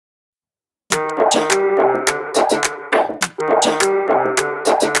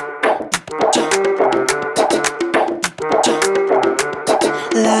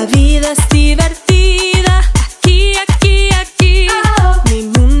La vida es divertida, aquí, aquí, aquí. Mi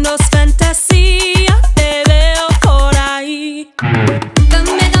mundo es fantasía, te veo por ahí.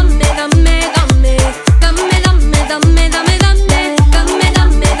 Dame, dame, dame, dame, dame, dame, dame, dame, dame, dame, dame,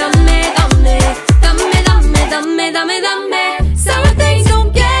 dame, dame, dame, dame, dame, dame, dame. Sour things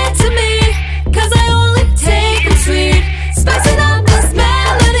don't get to me, 'cause I only take them sweet. Spicing up this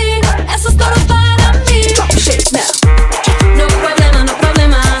melody, eso es todo para mí. Drop the shades now. No problema, no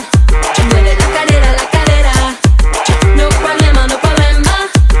problema. Mueve la cadera, la cadera. No problema, no problema.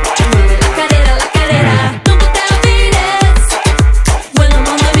 Mueve la cadera, la cadera. Nunca te olvides when I'm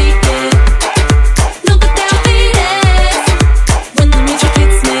on the beat, yeah. Nunca te olvides when the music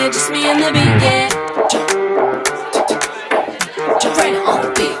hits me, just me and the beat, yeah. Right on the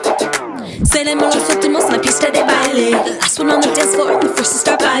beat. Seremos los últimos en la pista de baile. The last one on the dance floor, the first to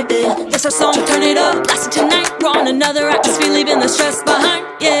start vibing. That's our song, turn it up, blast it tonight. We're on another atmosphere, leaving the stress behind,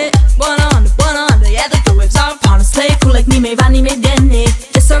 yeah. One on, yeah, the waves are upon us. Play it cool like ni me va ni me viene.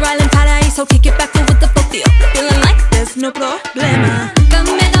 It's our island paraíso, kick it back with the focus. Feeling like there's no problema.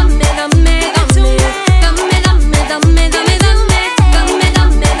 Dame, dame, dame, dame. Dame, dame, dame, dame, dame. Dame,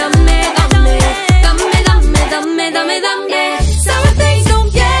 dame, dame, dame. Dame, dame, dame, dame, dame. Sour things don't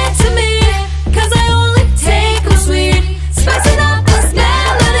get to me, 'cause I only take them sweet. Spicing up this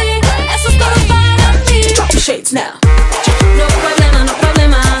melody, eso es todo para mí. Drop the shades now. No problema, no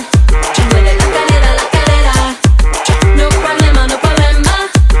problema. Mueve la cadera, la cadera. No problema, no problema.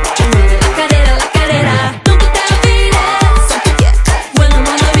 Mueve la cadera, la cadera. Nunca te olvides, don't forget when I'm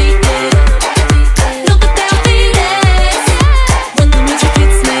on the beat, yeah. Nunca te olvides when the music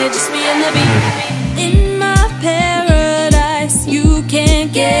hits me, just me and the beat. In my paradise, you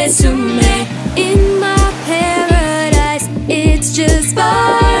can't get to me.